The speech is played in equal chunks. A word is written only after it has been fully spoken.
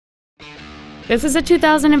This is a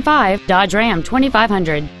 2005 Dodge Ram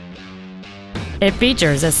 2500. It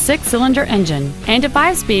features a 6-cylinder engine and a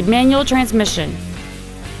 5-speed manual transmission.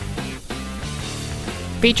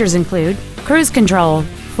 Features include cruise control,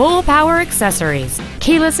 full power accessories,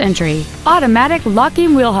 keyless entry, automatic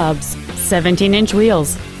locking wheel hubs, 17-inch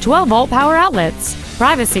wheels, 12-volt power outlets,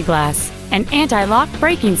 privacy glass, an anti-lock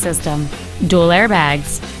braking system, dual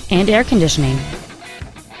airbags, and air conditioning.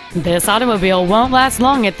 This automobile won't last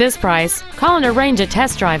long at this price. Call and arrange a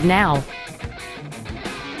test drive now.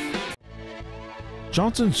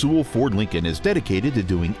 Johnson Sewell Ford Lincoln is dedicated to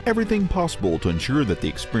doing everything possible to ensure that the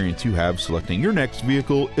experience you have selecting your next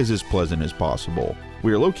vehicle is as pleasant as possible.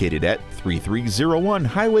 We are located at 3301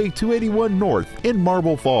 Highway 281 North in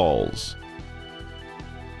Marble Falls.